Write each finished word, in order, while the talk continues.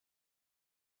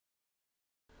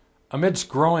Amidst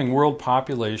growing world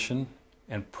population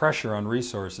and pressure on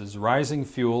resources, rising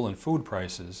fuel and food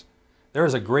prices, there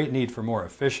is a great need for more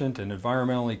efficient and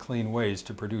environmentally clean ways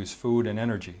to produce food and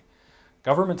energy.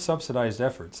 Government-subsidized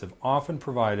efforts have often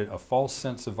provided a false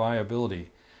sense of viability,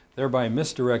 thereby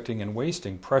misdirecting and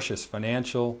wasting precious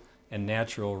financial and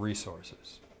natural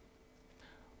resources.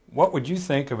 What would you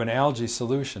think of an algae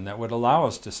solution that would allow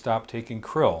us to stop taking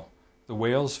krill, the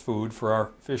whale's food, for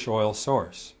our fish oil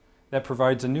source? That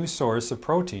provides a new source of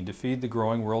protein to feed the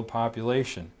growing world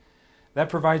population. That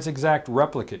provides exact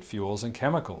replicate fuels and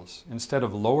chemicals instead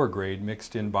of lower grade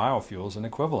mixed in biofuels and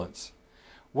equivalents.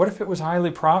 What if it was highly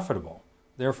profitable,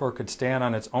 therefore could stand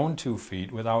on its own 2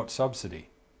 feet without subsidy?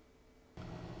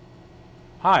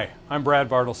 Hi, I'm Brad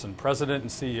Bartleson, President and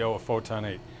CEO of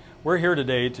Photon8. We're here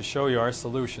today to show you our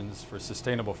solutions for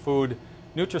sustainable food,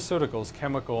 nutraceuticals,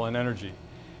 chemical, and energy.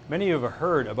 Many of you have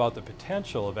heard about the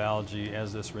potential of algae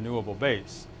as this renewable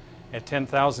base. At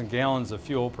 10,000 gallons of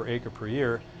fuel per acre per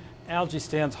year, algae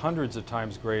stands hundreds of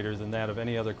times greater than that of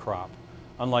any other crop.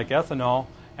 Unlike ethanol,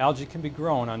 algae can be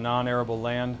grown on non-arable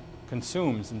land,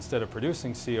 consumes instead of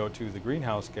producing CO2, the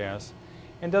greenhouse gas,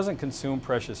 and doesn't consume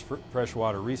precious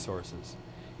freshwater resources.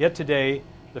 Yet today,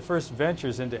 the first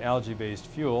ventures into algae-based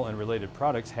fuel and related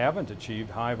products haven't achieved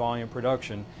high volume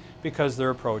production because their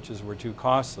approaches were too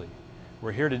costly.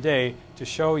 We're here today to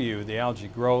show you the algae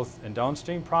growth and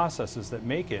downstream processes that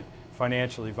make it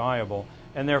financially viable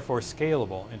and therefore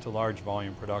scalable into large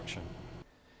volume production.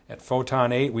 At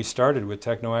Photon8, we started with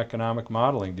techno-economic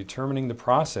modeling, determining the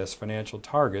process financial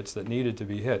targets that needed to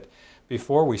be hit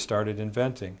before we started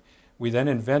inventing. We then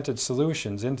invented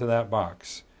solutions into that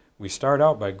box. We start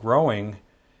out by growing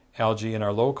algae in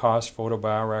our low-cost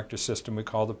photobioreactor system we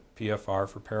call the PFR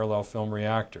for parallel film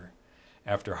reactor.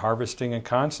 After harvesting and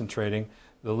concentrating,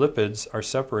 the lipids are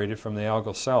separated from the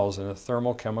algal cells in a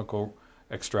thermochemical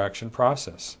extraction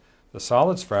process. The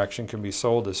solids fraction can be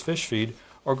sold as fish feed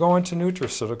or go into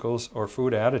nutraceuticals or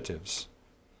food additives.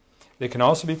 They can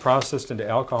also be processed into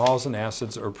alcohols and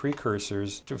acids or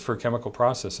precursors for chemical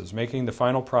processes, making the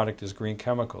final product as green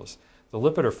chemicals. The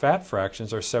lipid or fat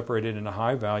fractions are separated into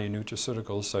high-value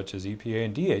nutraceuticals such as EPA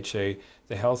and DHA,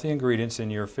 the healthy ingredients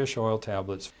in your fish oil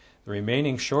tablets. The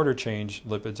remaining shorter chain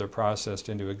lipids are processed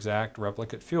into exact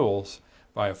replicate fuels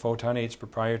via Photon8's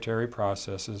proprietary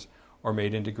processes or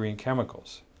made into green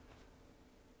chemicals.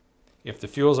 If the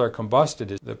fuels are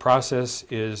combusted, the process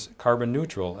is carbon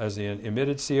neutral as the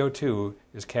emitted CO2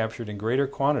 is captured in greater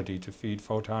quantity to feed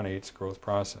Photon8's growth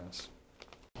process.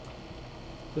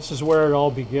 This is where it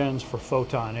all begins for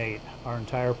Photon8. Our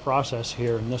entire process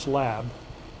here in this lab,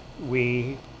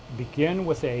 we begin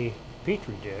with a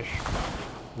petri dish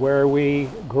where we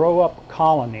grow up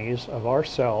colonies of our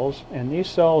cells, and these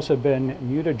cells have been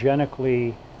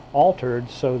mutagenically altered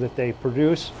so that they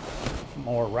produce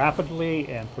more rapidly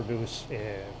and produce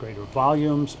greater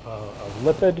volumes of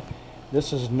lipid.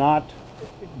 This is not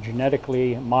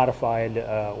genetically modified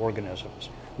organisms.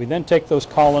 We then take those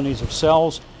colonies of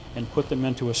cells and put them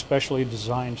into a specially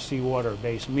designed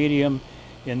seawater-based medium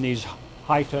in these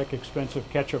high-tech, expensive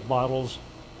ketchup bottles.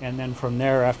 And then from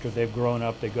there, after they've grown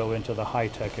up, they go into the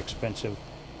high-tech, expensive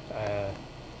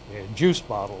juice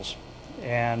bottles.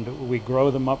 And we grow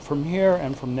them up from here,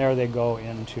 and from there they go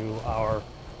into our,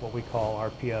 what we call our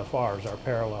PFRs, our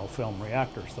parallel film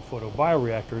reactors, the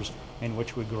photobioreactors, in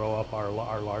which we grow up our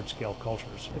large-scale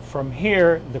cultures. From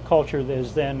here, the culture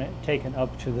is then taken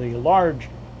up to the large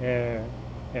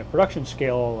production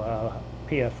scale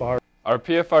PFR. Our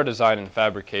PFR design and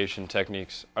fabrication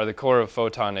techniques are the core of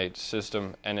Photon8's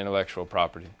system and intellectual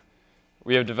property.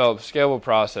 We have developed scalable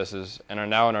processes and are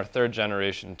now in our 3rd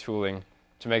generation tooling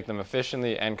to make them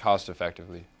efficiently and cost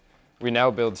effectively. We now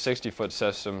build 60-foot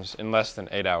systems in less than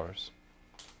 8 hours.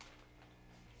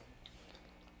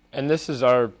 And this is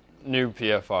our new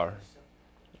PFR.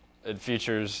 It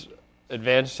features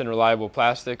advanced and reliable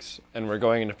plastics, and we're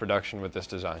going into production with this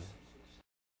design.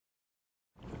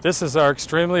 This is our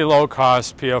extremely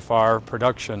low-cost PFR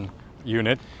production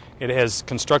unit. It has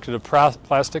constructed a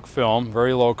plastic film,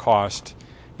 very low cost,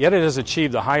 yet it has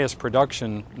achieved the highest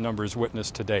production numbers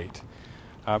witnessed to date.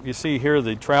 You see here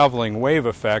the traveling wave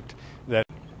effect that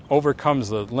overcomes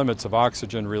the limits of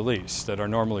oxygen release that are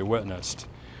normally witnessed.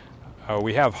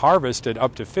 We have harvested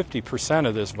up to 50%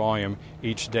 of this volume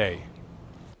each day.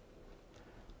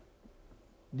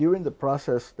 During the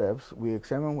process steps, we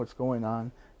examine what's going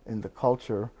on in the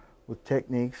culture with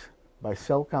techniques by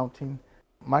cell counting,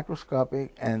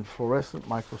 microscopic and fluorescent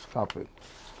microscopic.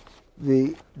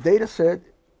 The data set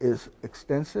is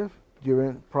extensive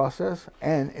during process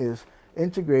and is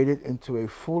integrated into a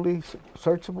fully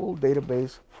searchable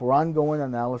database for ongoing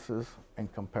analysis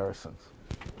and comparisons.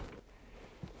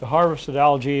 The harvested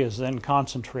algae is then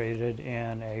concentrated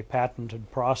in a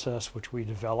patented process which we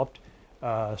developed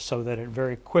so that it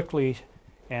very quickly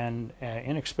and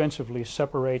inexpensively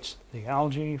separates the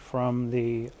algae from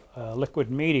the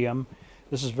liquid medium.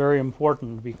 This is very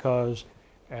important because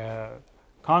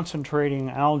concentrating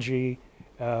algae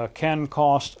can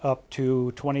cost up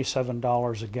to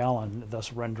 $27 a gallon,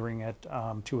 thus rendering it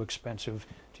too expensive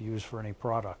to use for any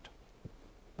product.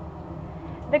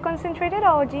 The concentrated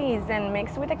algae is then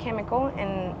mixed with a chemical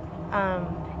and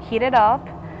heated up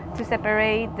to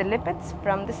separate the lipids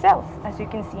from the cells, as you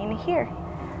can see in here.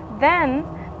 Then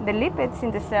the lipids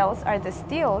in the cells are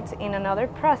distilled in another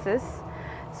process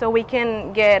so we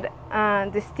can get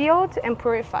distilled and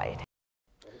purified.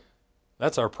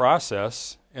 That's our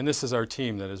process, and this is our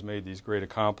team that has made these great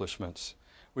accomplishments.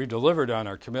 We've delivered on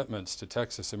our commitments to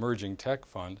Texas Emerging Tech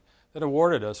Fund that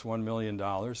awarded us $1 million,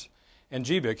 and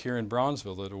GBIC here in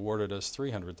Brownsville that awarded us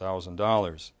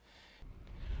 $300,000.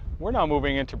 We're now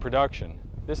moving into production.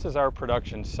 This is our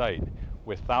production site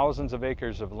with thousands of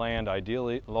acres of land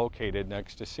ideally located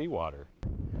next to seawater.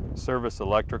 Service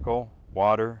electrical,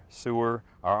 water, sewer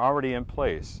are already in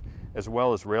place, as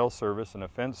well as rail service in a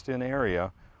fenced-in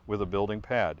area with a building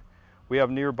pad. We have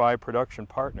nearby production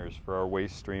partners for our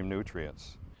waste stream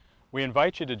nutrients. We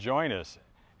invite you to join us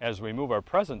as we move our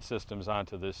present systems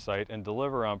onto this site and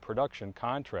deliver on production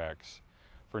contracts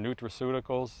for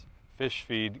nutraceuticals, fish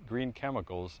feed, green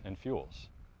chemicals, and fuels.